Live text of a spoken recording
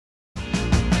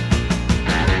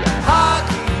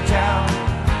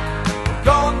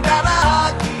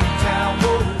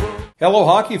Hello,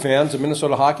 hockey fans. The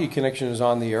Minnesota Hockey Connection is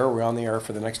on the air. We're on the air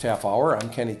for the next half hour.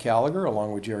 I'm Kenny Gallagher,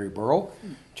 along with Jerry Burrow.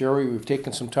 Jerry, we've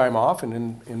taken some time off,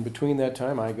 and in between that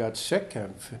time, I got sick. I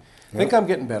think I'm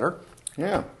getting better.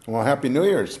 Yeah. Well, Happy New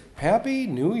Year's. Happy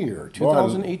New Year,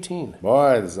 2018.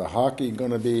 Boy, is the hockey going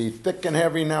to be thick and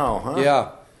heavy now, huh? Yeah.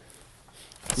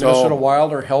 Minnesota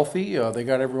Wild are healthy. They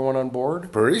got everyone on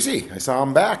board. Parisi, I saw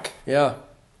him back. Yeah.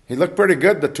 He looked pretty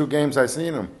good the 2 games I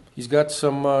seen him. He's got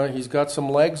some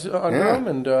legs under him,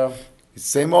 and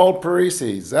same old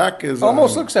Parisi. Zach is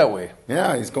almost looks that way.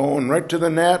 Yeah, he's going right to the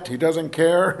net. He doesn't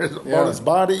care about his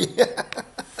body.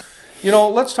 You know,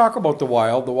 let's talk about the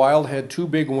Wild. The Wild had 2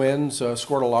 big wins,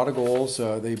 scored a lot of goals.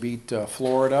 They beat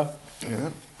Florida. Yeah.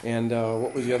 And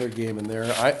what was the other game in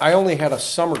there? I only had a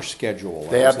summer schedule.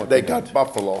 They got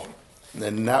Buffalo,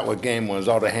 and that game was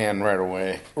out of hand right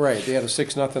away. Right. They had a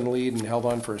 6-0 lead and held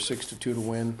on for a 6-2 to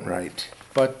win. Right.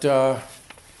 But,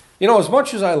 you know, as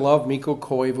much as I love Mikko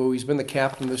Koivu, he's been the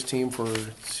captain of this team for,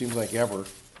 it seems like, ever.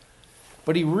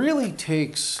 But he really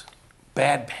takes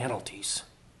bad penalties.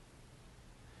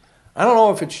 I don't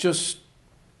know if it's just...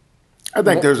 I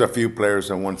think there's a few players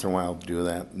that once in a while do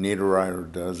that. Niederreiter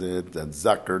does it. That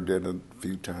Zucker did it a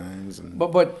few times.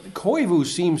 But Koivu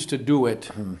seems to do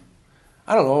it.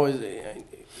 I don't know.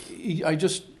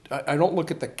 I don't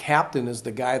look at the captain as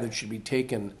the guy that should be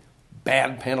taking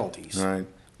bad penalties. Right.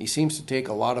 He seems to take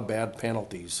a lot of bad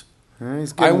penalties.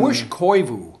 I wish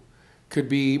Koivu could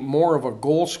be more of a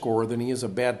goal scorer than he is a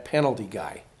bad penalty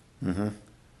guy. Mm-hmm.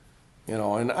 You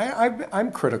know, and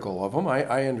I'm critical of him.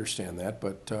 I understand that,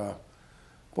 but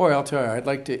boy, I'll tell you, I'd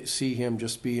like to see him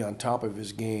just be on top of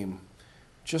his game,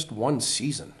 just one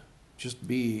season, just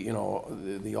be, you know,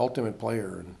 the ultimate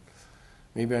player. And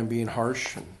maybe I'm being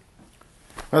harsh.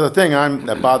 Well, the thing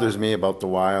that bothers me about the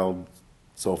Wild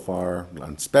so far,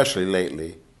 and especially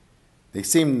lately, they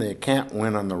can't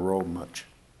win on the road much.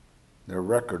 Their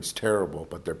record's terrible,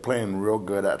 but they're playing real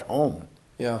good at home.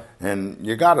 Yeah. And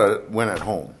you got to win at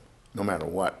home, no matter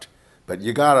what. But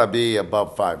you got to be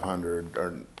above 500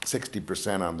 or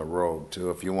 60% on the road, too,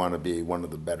 if you want to be one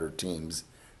of the better teams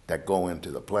that go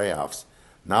into the playoffs.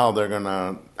 Now they're going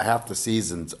to, half the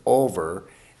season's over,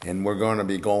 and we're going to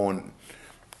be going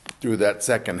through that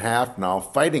second half now,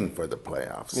 fighting for the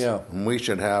playoffs. Yeah. And we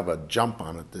should have a jump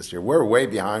on it this year. We're way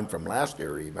behind from last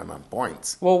year even on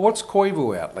points. Well, what's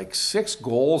Koivu at? Like 6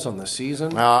 goals on the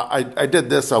season? I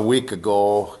did this a week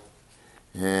ago,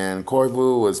 and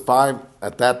Koivu was 5,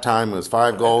 at that time, it was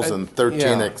 5 goals and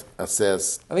 13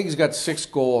 assists. I think he's got 6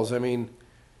 goals. I mean,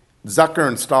 Zucker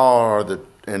and Stahl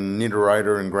and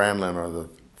Niederreiter and Granlund are the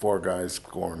 4 guys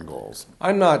scoring goals.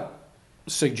 I'm not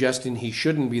suggesting he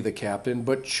shouldn't be the captain,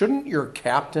 but shouldn't your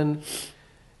captain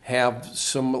have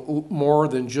some more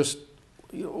than just,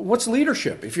 you know, what's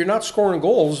leadership? If you're not scoring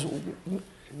goals,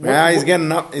 he's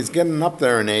getting up. He's getting up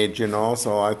there in age, you know.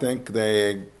 So I think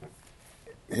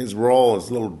his role is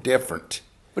a little different.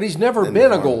 But he's never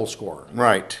been a goal scorer.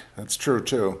 Right, that's true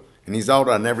too. And he's out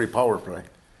on every power play.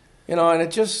 You know, and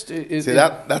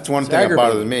that's one thing that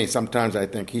bothers me. Sometimes I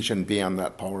think he shouldn't be on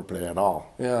that power play at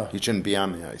all. Yeah, he shouldn't be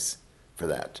on the ice for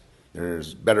that.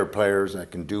 There's better players that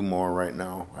can do more right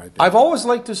now, I think. I've always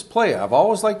liked his play. I've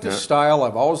always liked his style.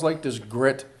 I've always liked his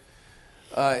grit.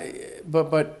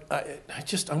 But I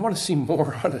want to see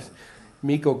more out of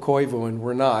Mikko Koivu, and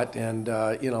we're not. And,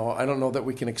 you know, I don't know that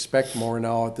we can expect more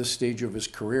now at this stage of his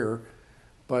career.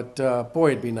 But,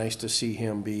 boy, it'd be nice to see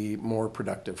him be more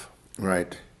productive.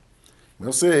 Right.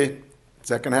 We'll see.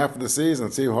 Second half of the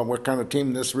season, see what kind of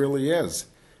team this really is.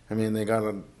 I mean, they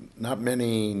got not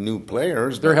many new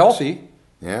players. They're healthy.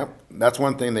 Yeah, that's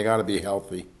one thing. They got to be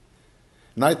healthy.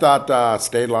 And I thought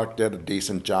Stalock did a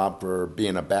decent job for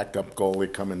being a backup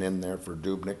goalie coming in there for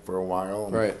Dubnyk for a while.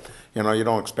 And, right. You know, you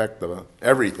don't expect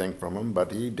everything from him,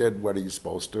 but he did what he's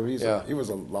supposed to. He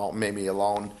was maybe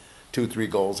alone 2-3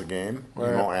 goals a game, you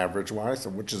know, average-wise,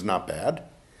 which is not bad.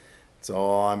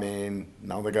 So, I mean,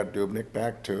 now they got Dubnyk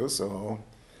back too, so...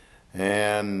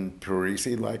 And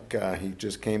Parisi, he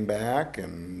just came back,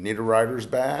 and Niederreiter's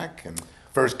back, and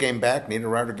first game back,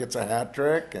 Niederreiter gets a hat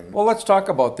trick. And well, let's talk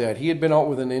about that. He had been out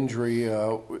with an injury.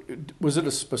 Was it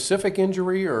a specific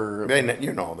injury or? They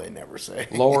never say.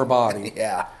 Lower body.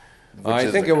 Yeah.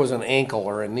 I think it was an ankle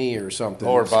or a knee or something.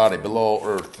 Lower body, below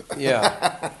earth.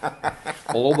 Yeah,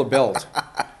 below the belt.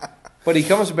 But he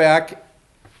comes back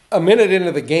a minute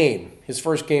into the game. His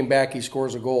first game back, he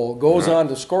scores a goal. Goes on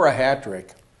to score a hat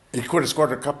trick. He could have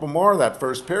scored a couple more that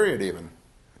first period even.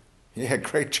 He had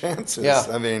great chances. Yeah.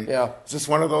 I mean, it's just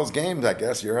one of those games, I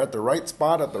guess. You're at the right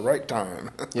spot at the right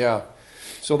time. Yeah.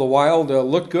 So the Wild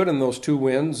looked good in those 2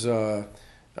 wins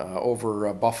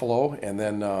over Buffalo, and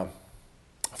then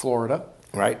Florida.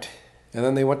 Right. And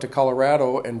then they went to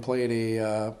Colorado and played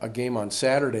a game on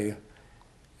Saturday.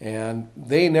 And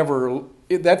they never,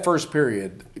 that first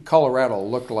period, Colorado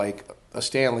looked like a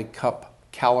Stanley Cup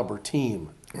caliber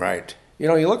team. Right. You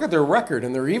know, you look at their record,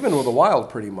 and they're even with the Wild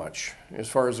pretty much as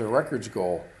far as their records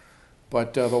go.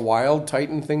 But the Wild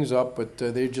tightened things up, but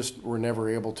they just were never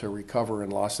able to recover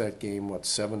and lost that game,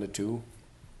 7-2?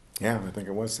 Yeah, I think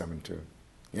it was 7-2.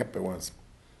 Yep, it was.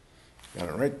 Got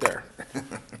it right there.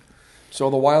 So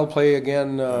the Wild play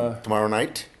again tomorrow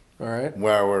night. All right.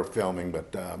 Where we're filming,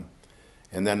 but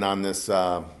and then on this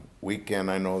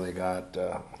weekend, I know they got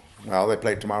they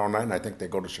play tomorrow night, and I think they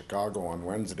go to Chicago on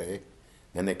Wednesday.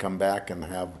 Then they come back and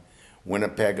have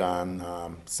Winnipeg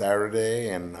on Saturday,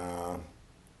 and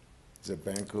is it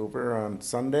Vancouver on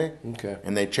Sunday? Okay.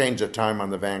 And they changed the time on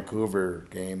the Vancouver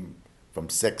game from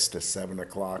 6 to 7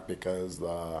 o'clock because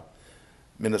the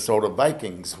Minnesota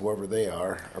Vikings, whoever they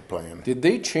are playing. Did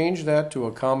they change that to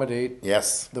accommodate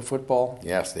Yes. the football?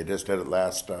 Yes, they just did it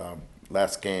last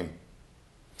game.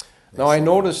 Now, I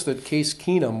noticed that Case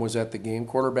Keenum was at the game,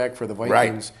 quarterback for the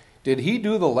Vikings. Right. Did he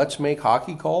do the let's make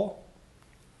hockey call?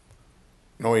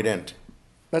 No, he didn't.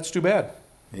 That's too bad.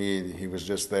 He was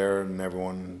just there, and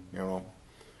everyone,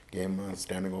 gave him a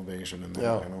standing ovation and that,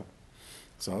 Yeah.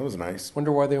 So it was nice.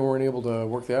 Wonder why they weren't able to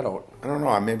work that out. I don't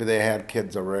know. Maybe they had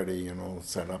kids already,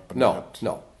 set up. And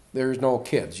No. There's no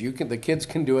kids. The kids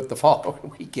can do it the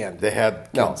following weekend. They had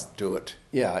kids do it.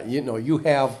 Yeah, you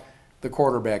have the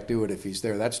quarterback do it if he's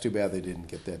there. That's too bad they didn't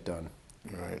get that done.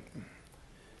 Right.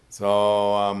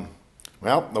 So,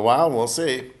 the Wild, we'll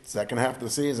see. Second half of the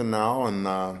season now, and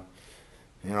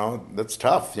that's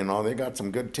tough. They got some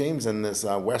good teams in this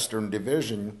Western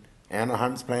Division.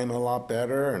 Anaheim's playing a lot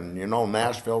better, and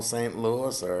Nashville, St.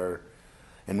 Louis,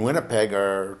 and Winnipeg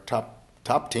are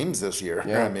top teams this year.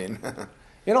 Yeah. I mean,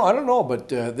 I don't know, but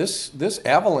this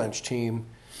Avalanche team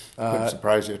could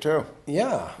surprise you too.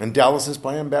 Yeah. And Dallas is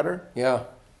playing better. Yeah.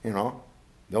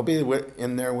 They'll be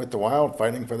in there with the Wild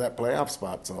fighting for that playoff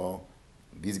spot. So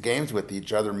these games with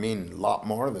each other mean a lot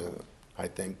more I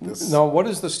think. Now, what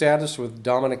is the status with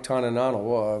Dominic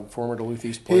Toninato, former Duluth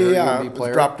East player, UND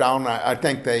player? He dropped down. I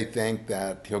think they think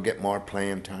that he'll get more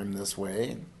playing time this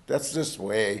way. That's just the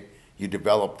way you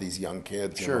develop these young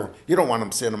kids. Sure. You don't want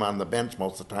them sitting them on the bench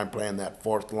most of the time playing that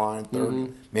fourth line,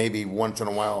 third, maybe once in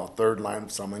a while a third line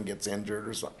if someone gets injured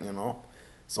or something,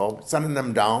 So sending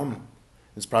them down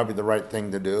is probably the right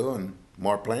thing to do and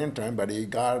more playing time. But he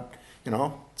got,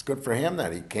 it's good for him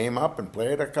that he came up and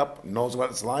played a couple, knows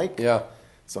what it's like. Yeah.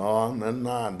 So,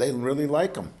 and they really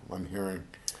like him, I'm hearing.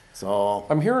 So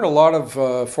I'm hearing a lot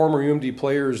of former UMD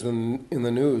players in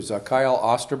the news. Kyle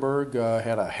Osterberg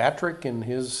had a hat trick in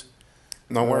his.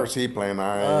 No, where's he playing?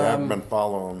 I haven't been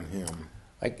following him.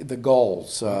 The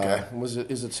Gulls. Okay.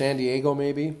 Is it San Diego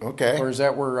maybe? Okay. Or is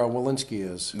that where Walensky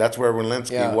is? That's where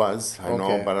Walensky was. I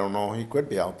know, Okay. but I don't know. He could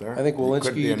be out there. I think Walensky He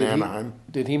could be in Anaheim.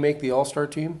 Did he make the All-Star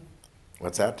team?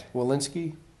 What's that?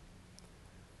 Walensky?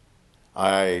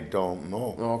 I don't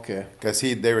know. Okay. Because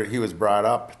he was brought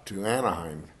up to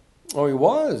Anaheim. Oh, he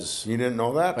was. You didn't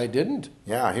know that? I didn't.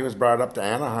 Yeah, he was brought up to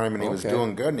Anaheim, and he was Okay.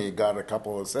 doing good, and he got a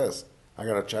couple of assists. I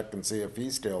got to check and see if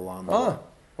he's still on the. All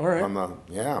right.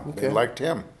 They Okay. liked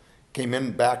him. Came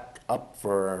in back up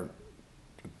to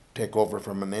take over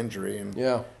from an injury, and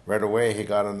Yeah. right away he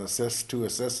got an assist, 2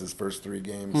 assists his first 3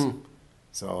 games.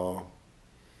 So,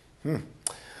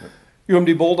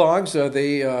 UMD Bulldogs,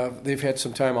 they've had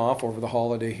some time off over the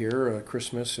holiday here,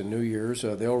 Christmas and New Year's.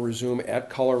 They'll resume at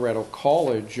Colorado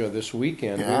College this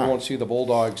weekend. Yeah. We won't see the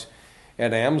Bulldogs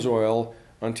at Amsoil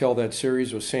until that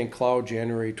series with St. Cloud,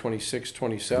 January 26,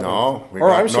 27. No, we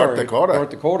got North Dakota. North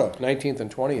Dakota, 19th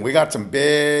and 20th. we got some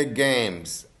big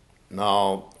games.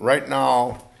 Now, right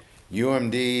now,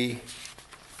 UMD.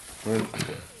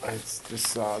 I just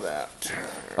saw that.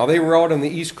 Now, they were out on the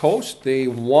East Coast. They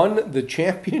won the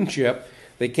championship.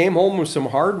 They came home with some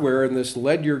hardware in this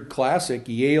Ledyard Classic,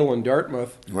 Yale and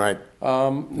Dartmouth. Right.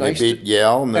 Nice they beat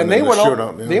Yale, and then they went out.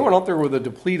 shootout. Yeah. They went out there with a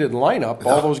depleted lineup.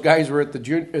 All those guys were at the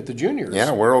juniors.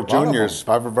 Yeah, World A lot of Juniors.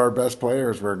 5 of our best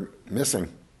players were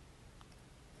missing.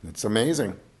 It's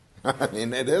amazing. I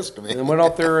mean, it is to me. them. And went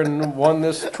out there and won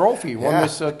this trophy, won Yeah.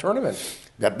 this tournament.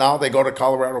 But now they go to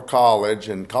Colorado College,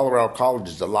 and Colorado College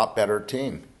is a lot better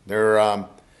team.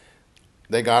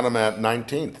 They got them at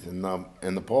 19th in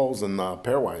the polls in the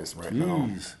pairwise right now,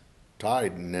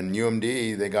 tied. And then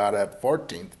UMD they got at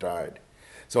 14th tied.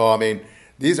 So I mean,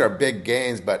 these are big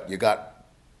games, but you got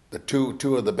the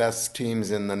two of the best teams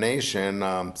in the nation,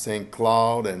 St.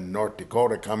 Cloud and North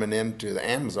Dakota, coming into the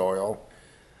Amsoil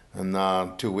in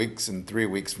 2 weeks and 3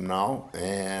 weeks from now,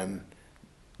 and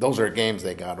those are games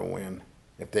they got to win.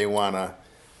 if they want to,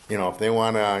 if they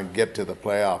want to get to the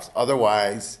playoffs.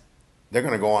 Otherwise, they're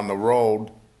going to go on the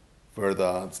road for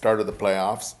the start of the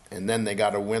playoffs, and then they got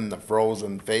to win the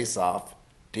frozen face-off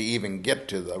to even get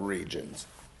to the regions.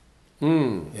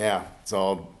 Yeah,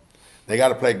 so they got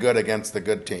to play good against the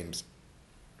good teams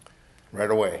right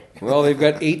away. Well, they've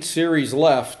got 8 series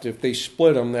left. If they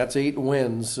split them, that's 8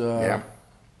 wins. Yeah.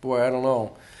 Boy, I don't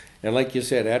know. And like you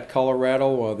said, at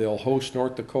Colorado, they'll host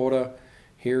North Dakota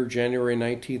here January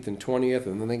 19th and 20th,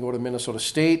 and then they go to Minnesota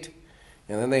State,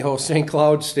 and then they host St.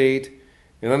 Cloud State,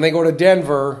 and then they go to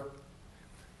Denver.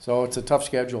 So it's a tough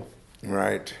schedule.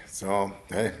 Right. So,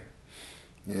 hey,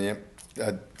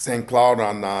 St. Cloud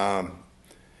on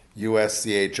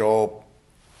USCHO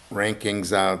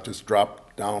rankings just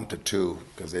dropped down to 2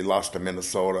 because they lost to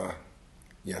Minnesota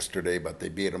yesterday, but they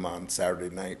beat them on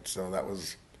Saturday night. So that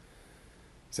was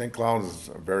St. Cloud is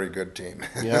a very good team.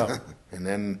 Yeah. And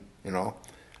then,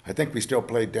 I think we still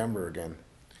play Denver again.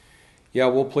 Yeah,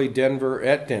 we'll play Denver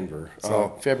at Denver.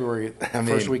 So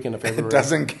first weekend of February. It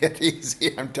doesn't get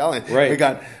easy. I'm telling you. Right.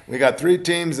 We got 3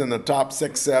 teams in the top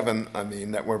 6, 7.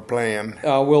 That we're playing.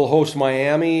 We'll host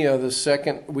Miami the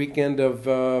second weekend of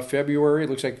February. It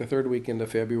looks like the third weekend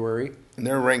of February. And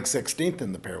they're ranked 16th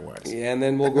in the pairwise. And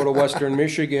then we'll go to Western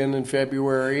Michigan in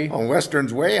February. Oh,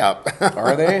 Western's way up.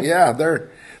 Are they? Yeah, they're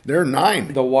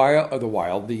 9.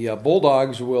 The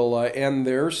Bulldogs will end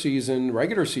their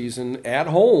regular season at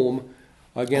home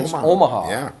against Omaha.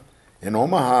 Yeah, and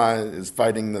Omaha is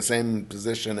fighting the same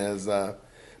position as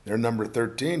they're number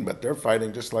 13, but they're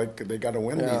fighting just like they got to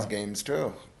win these games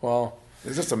too. Well,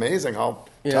 it's just amazing how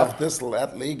tough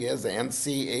that league is. The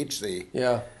NCHC.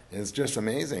 Yeah, it's just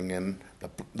amazing, and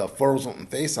the frozen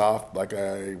face-off, like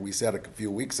we said a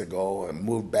few weeks ago,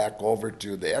 moved back over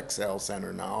to the XL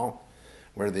Center now,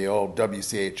 where the old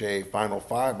WCHA Final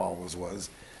Five always was.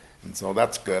 And so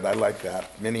that's good. I like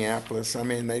that. Minneapolis,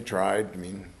 they tried.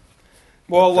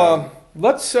 Well,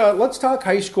 let's talk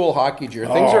high school hockey,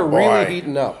 Jared. Things are really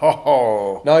heating up.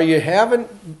 Oh. Now, you haven't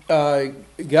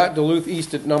got Duluth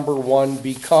East at number 1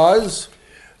 because?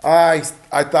 I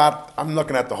thought, I'm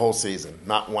looking at the whole season,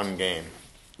 not one game.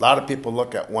 A lot of people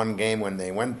look at one game when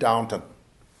they went down to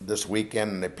this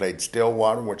weekend and they played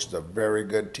Stillwater, which is a very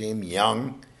good team,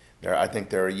 young. I think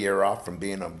they're a year off from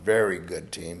being a very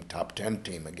good team, top 10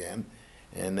 team again.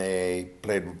 And they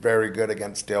played very good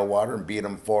against Stillwater and beat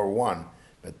them 4-1.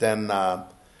 But then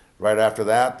right after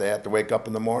that, they had to wake up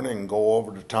in the morning and go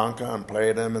over to Tonka and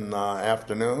play them in the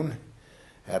afternoon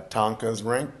at Tonka's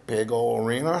rink, Pago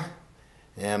Arena.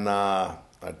 And I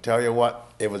tell you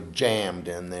what, it was jammed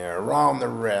in there, around the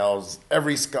rails.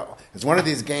 Every scout, it's one of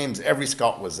these games, every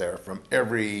scout was there from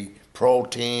every pro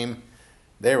team.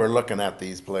 They were looking at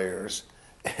these players,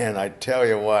 and I tell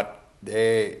you what,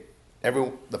 the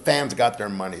fans got their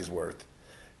money's worth.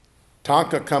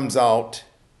 Tonka comes out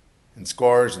and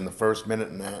scores in the first minute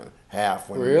and a half.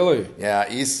 Really?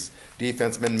 Yeah, East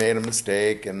defenseman made a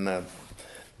mistake, and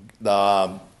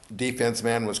the defense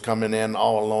man was coming in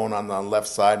all alone on the left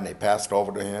side, and they passed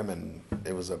over to him, and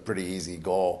it was a pretty easy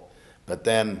goal. But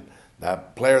then the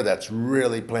player that's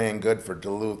really playing good for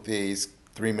Duluth East,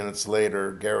 3 minutes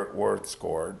later, Garrett Worth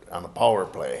scored on a power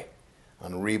play,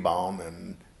 on a rebound,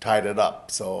 and tied it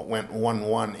up. So it went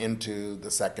 1-1 into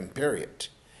the second period.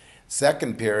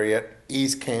 Second period,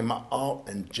 East came out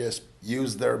and just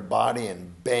used their body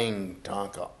and banged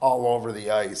Tonka all over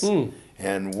the ice.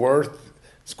 And Worth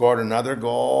scored another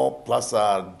goal, plus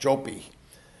Jopi,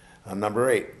 number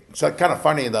 8. So it's kind of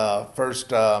funny, the first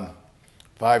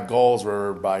 5 goals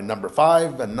were by number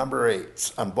 5 and number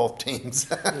 8 on both teams.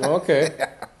 Okay.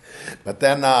 But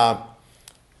then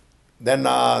in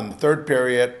the third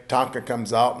period, Tonka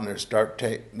comes out and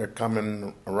they're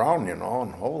coming around, and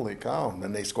holy cow. And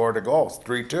then they scored a goal,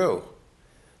 3-2.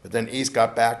 But then East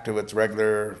got back to its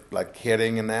regular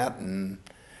hitting and that, and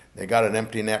they got an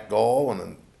empty net goal and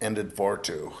it ended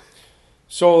 4-2.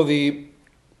 So the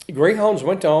Greyhounds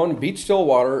went down, beat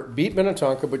Stillwater, beat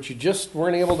Minnetonka, but you just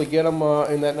weren't able to get them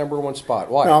in that number 1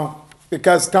 spot. Why? No,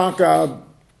 because Tonka,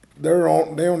 they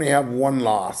only have 1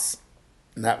 loss,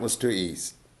 and that was to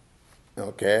East.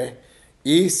 Okay?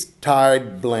 East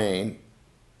tied Blaine.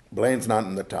 Blaine's not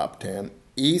in the top 10.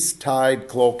 East tied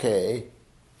Cloquet.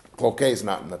 Cloquet's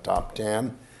not in the top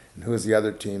 10. And who's the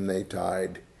other team they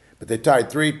tied? But they tied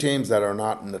 3 teams that are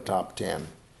not in the top 10.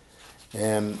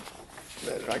 And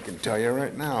I can tell you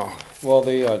right now. Well,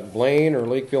 Blaine or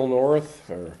Lakeville North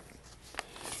or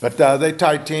But they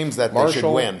tied teams that Marshall. they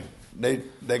should win. they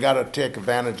got to take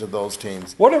advantage of those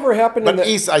teams. Whatever happened in But the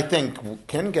East, I think,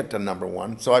 can get to number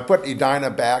one. So I put Edina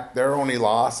back. Their only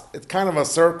loss. It's kind of a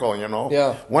circle, you know.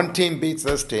 Yeah. One team beats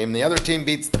this team. The other team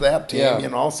beats that team. Yeah. You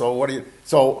know.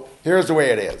 So here's the way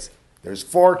it is. There's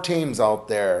 4 teams out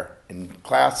there in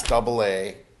Class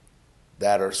AA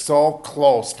that are so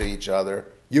close to each other.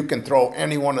 You can throw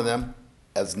any one of them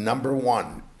as number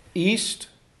one. East.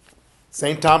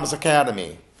 St. Thomas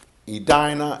Academy,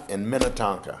 Edina, and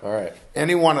Minnetonka. All right.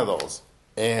 Any one of those.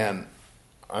 And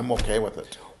I'm okay with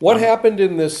it. What happened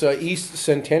in this East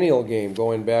Centennial game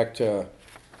going back to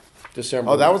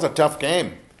December? Oh, that was a tough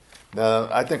game.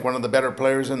 I think one of the better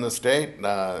players in the state.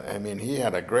 He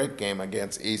had a great game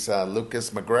against East, Lucas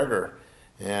McGregor.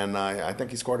 And I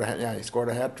think he scored a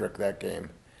hat trick that game.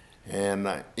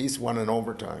 And East won in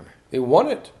overtime. They won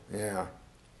it. Yeah.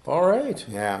 All right.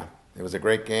 Yeah. It was a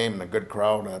great game and a good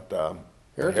crowd at the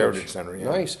Heritage Center. Yeah.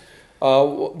 Nice.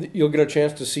 You'll get a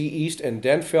chance to see East and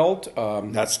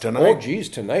Denfeld. That's tonight. Oh, geez,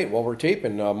 tonight. Well, we're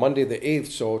taping Monday the 8th,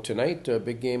 so tonight,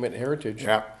 big game at Heritage.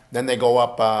 Yeah. Then they go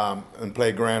up and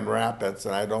play Grand Rapids,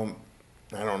 and I don't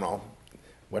know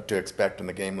what to expect in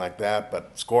a game like that.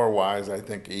 But score-wise, I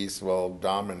think East will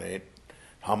dominate.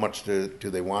 How much do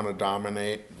they want to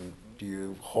dominate? Do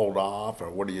you hold off, or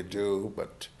what do you do?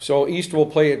 But so East will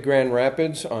play at Grand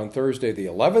Rapids on Thursday the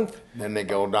 11th. Then they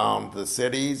go down to the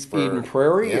cities for Eden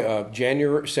Prairie, yep.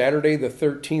 Saturday the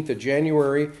 13th of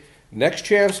January. Next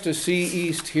chance to see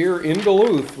East here in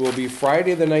Duluth will be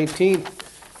Friday the 19th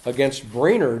against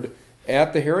Brainerd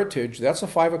at the Heritage. That's a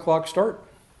 5 o'clock start.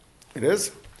 It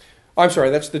is? I'm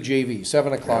sorry, that's the JV,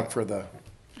 7 o'clock for the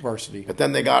varsity. But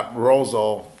then they got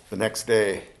Roseau the next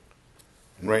day.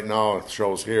 And right now it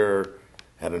shows here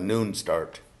at a noon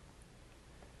start.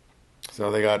 So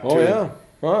they got 2. Oh, yeah.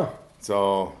 Huh.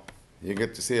 So you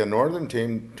get to see a northern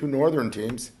team, 2 northern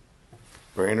teams.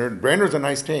 Brainerd's a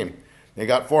nice team. They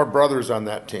got 4 brothers on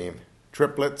that team,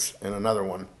 triplets and another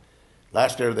one.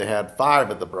 Last year they had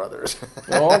 5 of the brothers.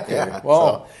 Oh, okay. Yeah,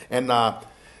 Wow.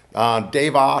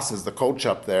 Dave Oss is the coach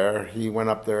up there. He went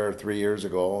up there 3 years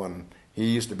ago, and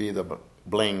he used to be the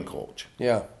Blaine coach.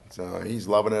 Yeah. So he's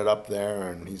loving it up there,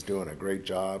 and he's doing a great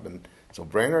job. And so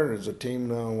Brainerd is a team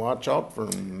to watch out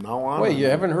from now on. Wait, you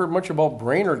haven't heard much about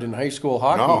Brainerd in high school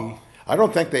hockey? No. I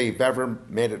don't think they've ever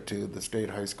made it to the state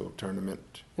high school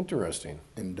tournament. Interesting.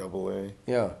 In AA.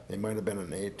 Yeah. They might have been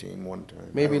an A team one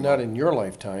time. Maybe not in your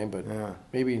lifetime, but yeah.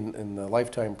 maybe in the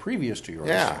lifetime previous to yours.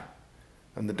 Yeah.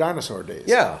 In the dinosaur days.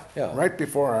 Yeah, yeah. Right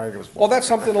before I was born. Well, that's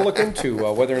something to look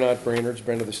into, whether or not Brainerd's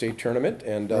been to the state tournament.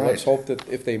 And Right. let's hope that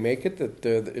if they make it,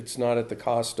 that it's not at the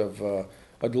cost of a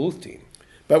Duluth team.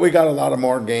 But we got a lot of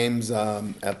more games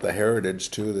at the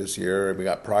Heritage, too, this year. We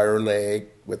got Prior Lake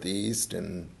with East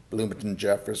and Bloomington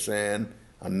Jefferson,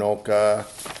 Anoka.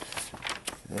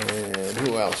 And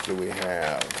who else do we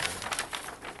have?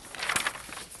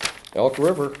 Elk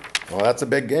River. Well, that's a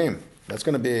big game. That's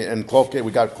going to be in Cloquet.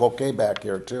 We got Cloquet back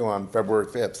here, too, on February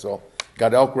 5th. So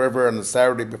got Elk River on the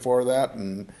Saturday before that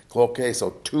and Cloquet. So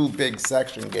 2 big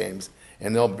section games.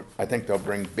 And I think they'll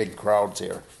bring big crowds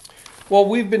here. Well,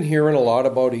 we've been hearing a lot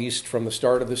about East from the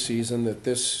start of the season, that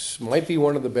this might be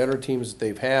one of the better teams that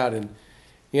they've had. And,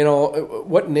 you know,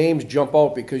 what names jump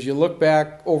out? Because you look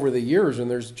back over the years and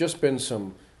there's just been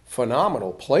some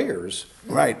phenomenal players.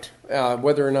 Right.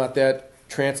 Whether or not that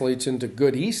translates into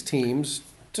good East teams,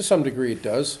 to some degree it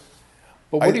does.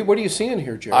 But what are you seeing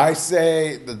here, Jerry? I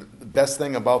say the best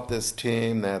thing about this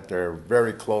team, that they're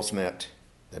very close-knit.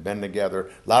 They've been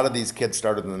together. A lot of these kids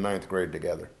started in the 9th grade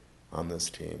together on this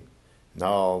team.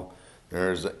 Now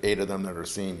there's 8 of them that are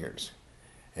seniors.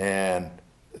 And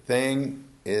the thing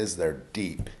is, they're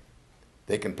deep.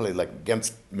 They can play, like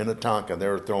against Minnetonka, they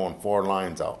were throwing 4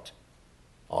 lines out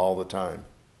all the time.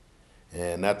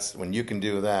 And that's when you can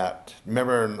do that.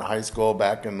 Remember in high school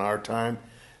back in our time,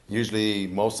 usually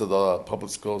most of the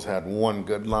public schools had 1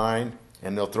 good line,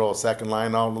 and they'll throw a second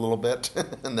line out a little bit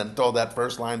and then throw that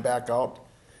first line back out.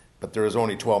 But there was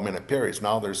only 12-minute periods.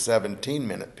 Now there's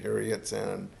 17-minute periods,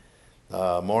 and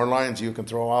more lines you can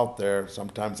throw out there.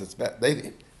 Sometimes it's bad.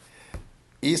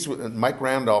 Mike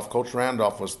Randolph, Coach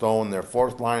Randolph, was throwing their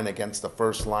 4th line against the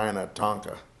 1st line at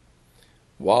Tonka.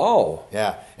 Wow.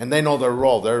 Yeah, and they know their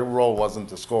role. Their role wasn't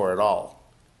to score at all.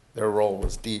 Their role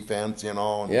was defense, you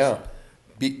know. And yeah.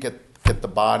 Get the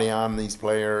body on these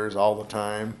players all the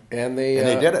time. And they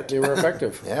did it. They were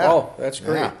effective. Yeah. Oh, that's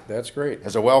great. Yeah. That's great. It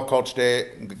was a well-coached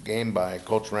game by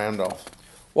Coach Randolph.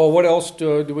 Well, what else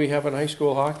do we have in high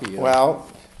school hockey? Well,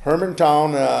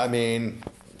 Hermantown,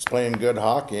 is playing good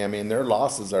hockey. Their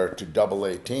losses are to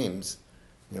AA teams.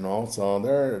 So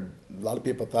a lot of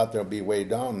people thought they'll be way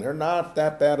down. They're not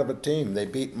that bad of a team. They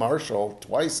beat Marshall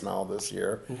twice now this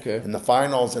year. Okay. In the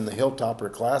finals in the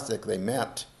Hilltopper Classic, they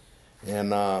met,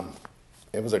 and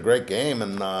it was a great game.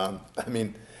 And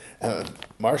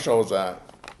Marshall's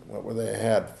what were they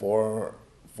had 4-2?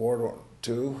 I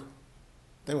think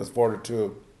it was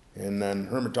 4-2. And then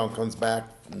Hermantown comes back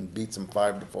and beats them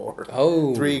 5-4.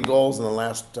 Oh, 3 goals in the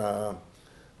last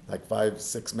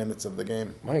 5-6 minutes of the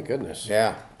game. My goodness.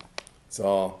 Yeah.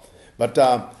 So, but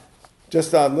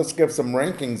let's give some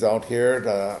rankings out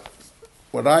here.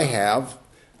 What I have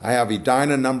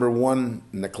Edina number 1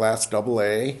 in the Class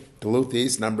AA, Duluth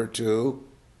East number 2,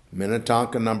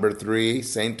 Minnetonka number 3,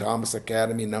 St. Thomas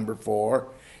Academy number 4,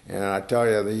 and I tell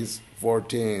you, these 4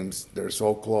 teams, they're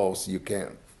so close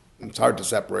it's hard to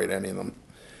separate any of them.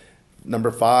 Number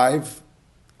 5,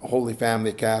 Holy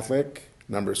Family Catholic.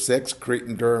 Number 6,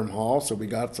 Cretan Durham Hall. So we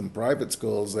got some private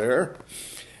schools there.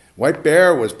 White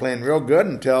Bear was playing real good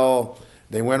until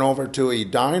they went over to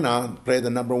Edina, played the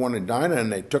number 1 Edina,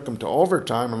 and they took them to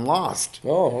overtime and lost.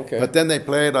 Oh, okay. But then they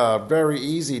played a very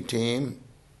easy team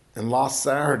and lost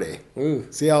Saturday. Ooh.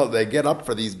 See how they get up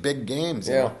for these big games.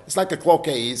 You know? It's like a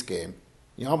Cloquet East game.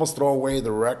 You almost throw away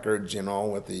the records,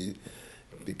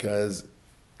 because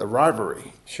the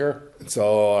rivalry. Sure.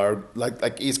 So,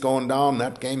 like East going down,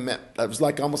 that game was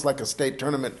almost like a state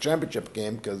tournament championship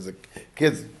game because the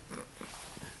kids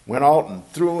went out and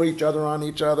threw each other on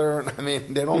each other. I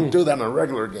mean, they don't do that in a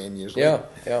regular game usually.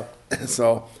 Yeah.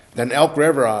 So then Elk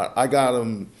River, I got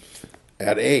them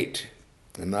at 8,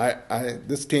 and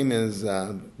this team has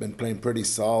been playing pretty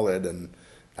solid, and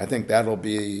I think that'll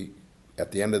be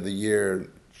at the end of the year.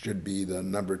 Should be the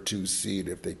number 2 seed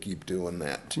if they keep doing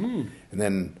that. And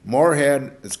then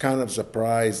Moorhead is kind of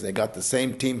surprised. They got the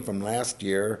same team from last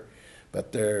year,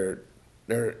 but they're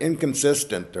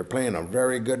inconsistent. They're playing a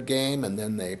very good game, and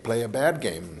then they play a bad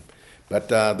game. But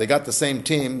they got the same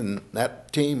team, and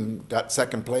that team got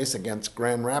second place against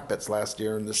Grand Rapids last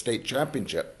year in the state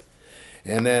championship.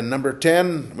 And then number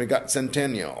 10, we got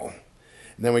Centennial.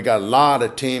 And then we got a lot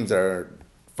of teams that are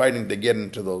fighting to get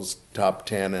into those top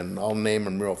 10, and I'll name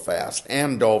them real fast.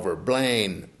 Andover,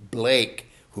 Blaine, Blake,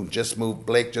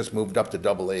 Blake just moved up to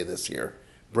AA this year.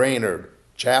 Brainerd,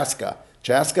 Chaska.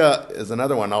 Chaska is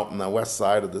another one out on the west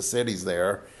side of the cities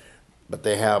there, but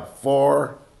they have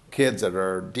 4 kids that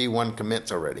are D1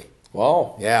 commits already.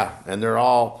 Wow. Yeah, and they're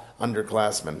all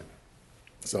underclassmen.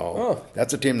 So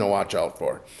that's a team to watch out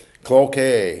for.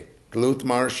 Cloquet, Duluth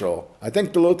Marshall. I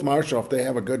think Duluth Marshall, if they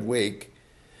have a good week,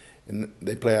 and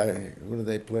they play, who do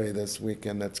they play this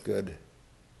weekend? That's good.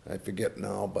 I forget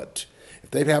now, but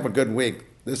if they have a good week,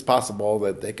 it's possible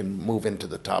that they can move into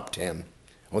the top 10.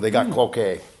 Well, they got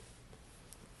Cloquet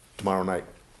tomorrow night.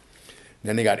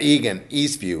 Then they got Egan,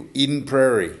 Eastview, Eden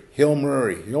Prairie, Hill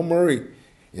Murray. Hill Murray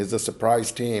is a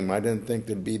surprise team. I didn't think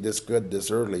they'd be this good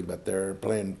this early, but they're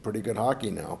playing pretty good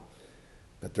hockey now.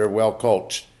 But they're well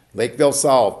coached. Lakeville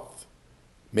South,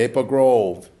 Maple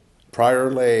Grove,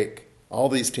 Prior Lake, all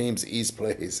these teams East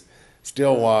plays.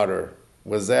 Stillwater,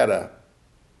 Wayzata.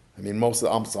 I mean,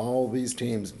 almost all these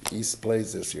teams East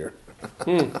plays this year.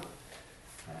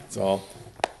 So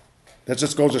that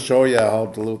just goes to show you how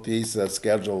Duluth East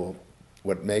schedule,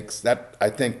 what makes that. I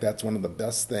think that's one of the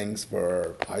best things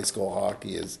for high school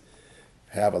hockey is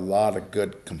have a lot of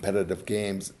good competitive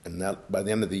games, and that by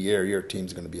the end of the year, your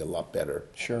team's going to be a lot better.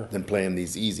 Sure. Than playing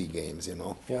these easy games,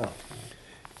 Yeah.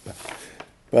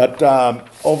 But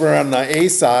over on the A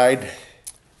side,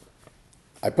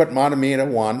 I put Montemita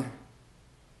 1,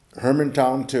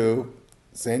 Hermantown 2,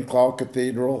 St. Cloud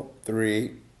Cathedral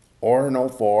 3,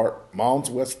 Orono 4, Mounds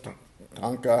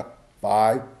Westonka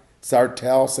 5,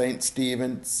 Sartell St.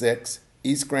 Stephen 6,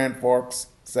 East Grand Forks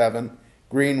 7,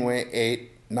 Greenway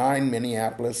 8, 9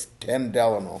 Minneapolis, 10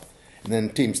 Delano. And then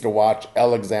teams to watch: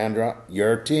 Alexandra,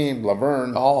 your team,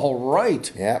 Laverne. All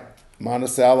right. Yep.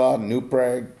 Monticello, New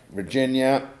Prague,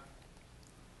 Virginia,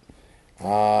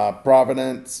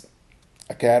 Providence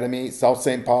Academy, South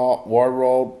St. Paul, War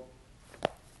Road,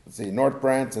 North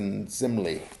Branch, and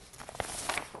Simley.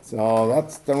 So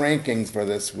that's the rankings for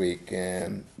this week,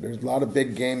 and there's a lot of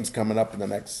big games coming up in the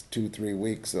next 2-3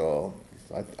 weeks, so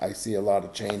I see a lot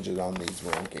of changes on these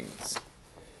rankings.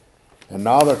 And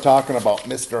now they're talking about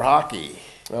Mr. Hockey.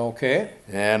 Okay.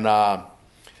 And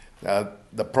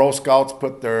the Pro Scouts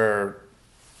put their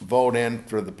vote in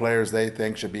for the players they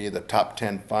think should be the top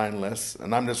 10 finalists.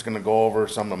 And I'm just going to go over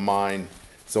some of mine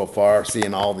so far,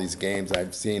 seeing all these games.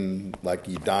 I've seen like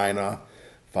Edina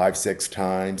 5-6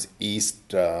 times, East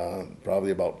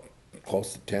probably about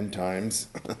close to 10 times.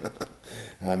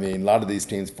 I mean, a lot of these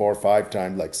teams 4 or 5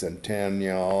 times, like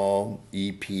Centennial,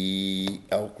 EP,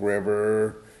 Elk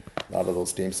River, a lot of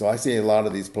those teams. So I see a lot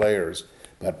of these players.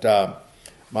 But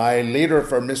my leader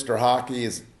for Mr. Hockey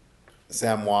is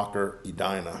Sam Walker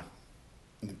Edina.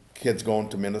 The kid's going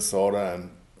to Minnesota,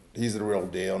 and he's the real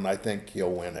deal, and I think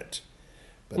he'll win it.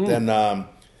 But then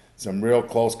some real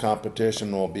close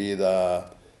competition will be the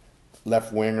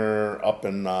left winger up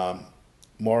in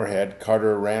Moorhead,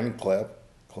 Carter Rancliffe,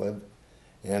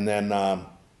 and then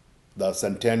the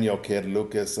Centennial kid,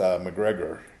 Lucas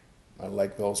McGregor. I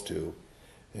like those two.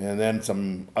 And then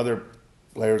some other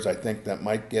players I think that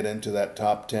might get into that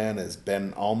top 10 is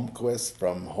Ben Almquist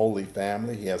from Holy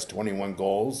Family. He has 21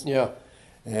 goals. Yeah.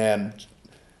 And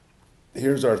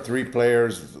here's our 3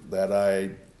 players that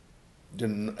I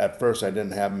didn't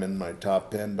have them in my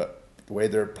top 10, but the way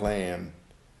they're playing,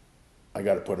 I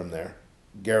got to put them there.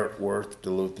 Garrett Worth,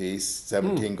 Duluth East,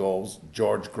 17 goals.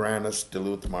 George Granis,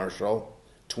 Duluth Marshall,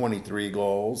 23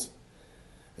 goals.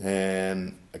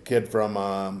 And a kid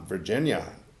from Virginia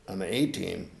on the A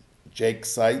team, Jake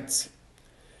Seitz.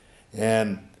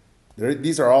 And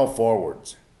these are all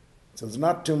forwards. So there's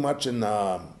not too much in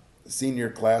the senior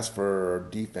class for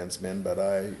defensemen, but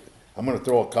I'm going to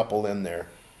throw a couple in there.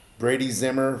 Brady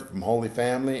Zimmer from Holy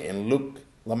Family and Luke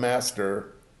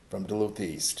Lemaster from Duluth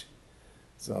East.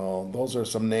 So those are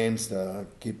some names to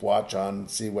keep watch on,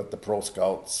 see what the pro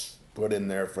scouts put in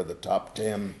there for the top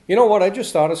 10. You know what? I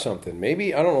just thought of something.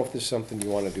 Maybe, I don't know if this is something you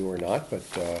want to do or not, but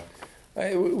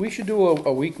we should do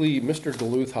a weekly Mr.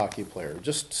 Duluth hockey player.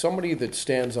 Just somebody that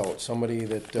stands out, somebody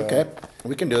that... Okay,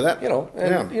 we can do that. You know,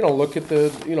 and, you know, look at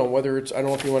the, you know, whether it's, I don't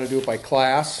know if you want to do it by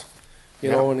class,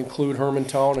 you know, and include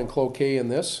Hermantown and Cloquet in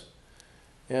this.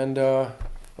 And a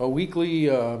weekly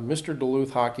Mr.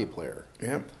 Duluth hockey player.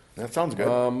 Yeah, that sounds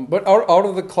good. But out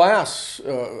of the class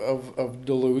of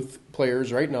Duluth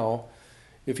players right now,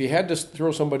 if you had to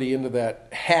throw somebody into that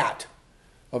hat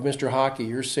of Mr. Hockey,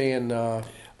 you're saying...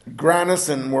 Granis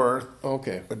and Worth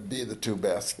would be the 2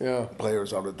 best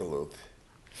players out of Duluth.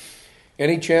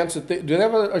 Any chance that do they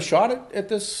have a shot at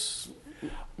this,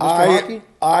 Mr. Hockey?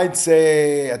 I'd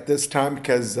say at this time,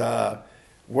 because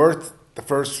Worth... The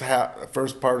first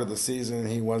part of the season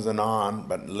he wasn't on,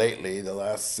 but lately, the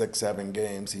last 6-7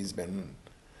 games, he's been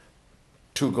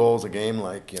 2 goals a game,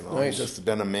 like, you know, nice. He's just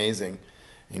been amazing.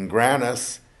 In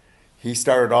Granis, he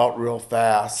started out real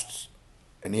fast,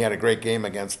 and he had a great game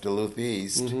against Duluth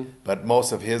East, but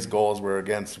most of his goals were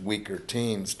against weaker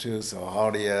teams too. So how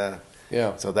do you?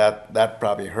 Yeah. So that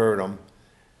probably hurt him.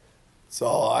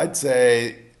 So I'd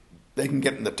say they can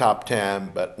get in the top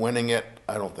 10, but winning it,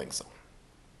 I don't think so.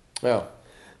 Yeah.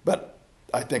 But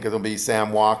I think it'll be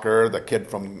Sam Walker, the kid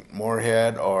from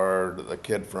Moorhead, or the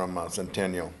kid from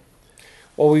Centennial.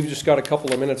 Well, we've just got a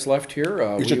couple of minutes left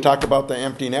here. We should talk about the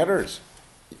empty netters.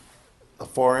 The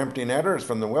 4 empty netters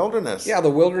from the Wilderness. Yeah, the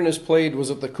Wilderness played,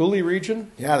 was it the Cooley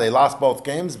region? Yeah, they lost both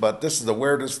games, but this is the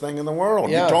weirdest thing in the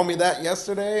world. Yeah. You told me that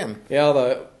yesterday. And yeah,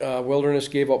 the Wilderness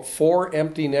gave up 4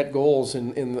 empty net goals in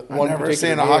one particular game. I've never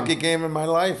seen a hockey game in my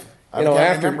life. You know,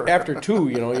 after 2,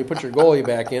 you know, you put your goalie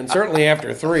back in. Certainly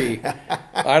after 3.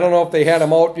 I don't know if they had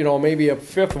him out, you know, maybe a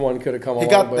 5th one could have come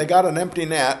along. They got an empty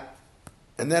net,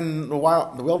 and then the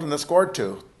Wilderness scored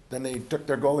 2. Then they took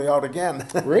their goalie out again.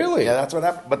 Really? Yeah, that's what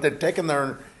happened. But they'd taken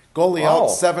their goalie out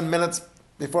 7 minutes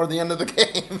before the end of the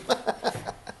game.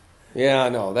 Yeah,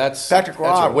 no, that's... Patrick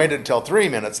Roy waited until 3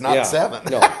 minutes, not 7.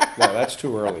 No, that's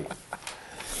too early.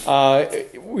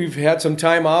 We've had some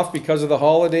time off because of the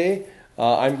holiday.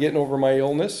 I'm getting over my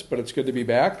illness, but it's good to be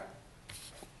back.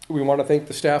 We want to thank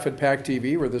the staff at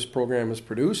PACT-TV, where this program is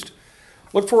produced.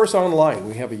 Look for us online.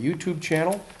 We have a YouTube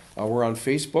channel. We're on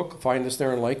Facebook. Find us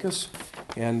there and like us.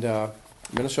 And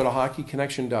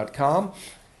MinnesotaHockeyConnection.com.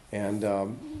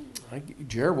 And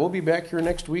Jer, we'll be back here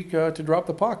next week to drop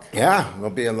the puck. Yeah, there'll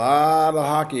be a lot of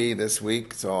hockey this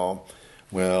week. So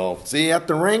we'll see you at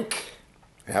the rink.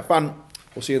 Have fun.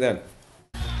 We'll see you then.